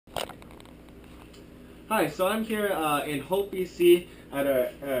Hi, so I'm here in Hope, BC at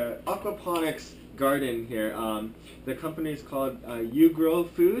a aquaponics garden here. The company is called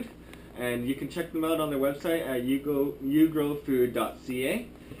YouGrowFood, and you can check them out on their website at yougrowfood.ca.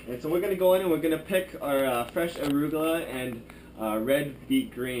 And so we're going to go in and we're going to pick our fresh arugula and red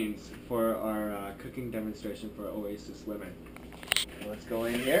beet greens for our cooking demonstration for OASIS women. So let's go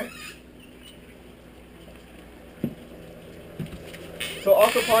in here. So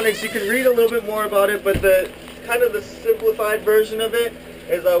aquaponics, you can read a little bit more about it, but the kind of the simplified version of it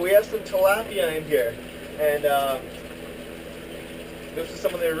is we have some tilapia in here, and this is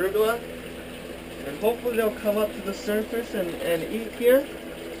some of the arugula, and hopefully they'll come up to the surface and eat here.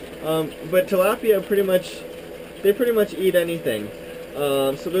 But tilapia pretty much eat anything.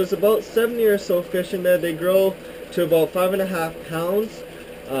 So there's about 70 or so fish in there. They grow to about 5.5 pounds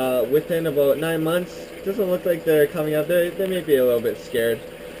within about 9 months. Doesn't look like they're coming up. They may be a little bit scared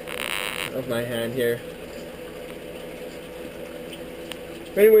of my hand here.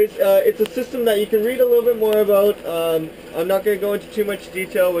 Anyways, it's a system that you can read a little bit more about. I'm not going to go into too much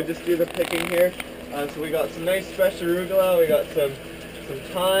detail. We'll just do the picking here. So we got some nice fresh arugula. We got some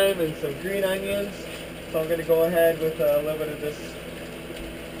thyme and some green onions. So I'm going to go ahead with a little bit of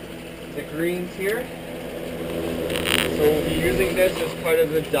the greens here. So we'll be using this as part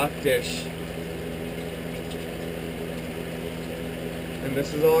of the duck dish. And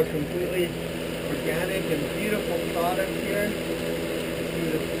this is all completely organic and beautiful product here.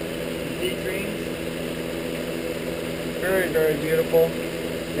 The beet greens. Very, very beautiful.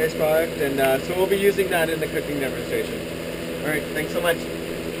 Nice product. And so we'll be using that in the cooking demonstration. Alright, thanks so much.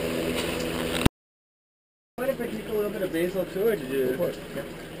 Mind if I take a little bit of basil too, or did you? Of course. Yeah.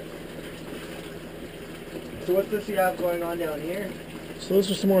 So what's this you have going on down here? So those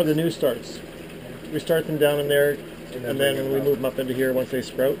are some more of the new starts. We start them down in there, and then we move them up into here once they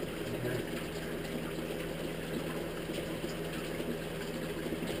sprout.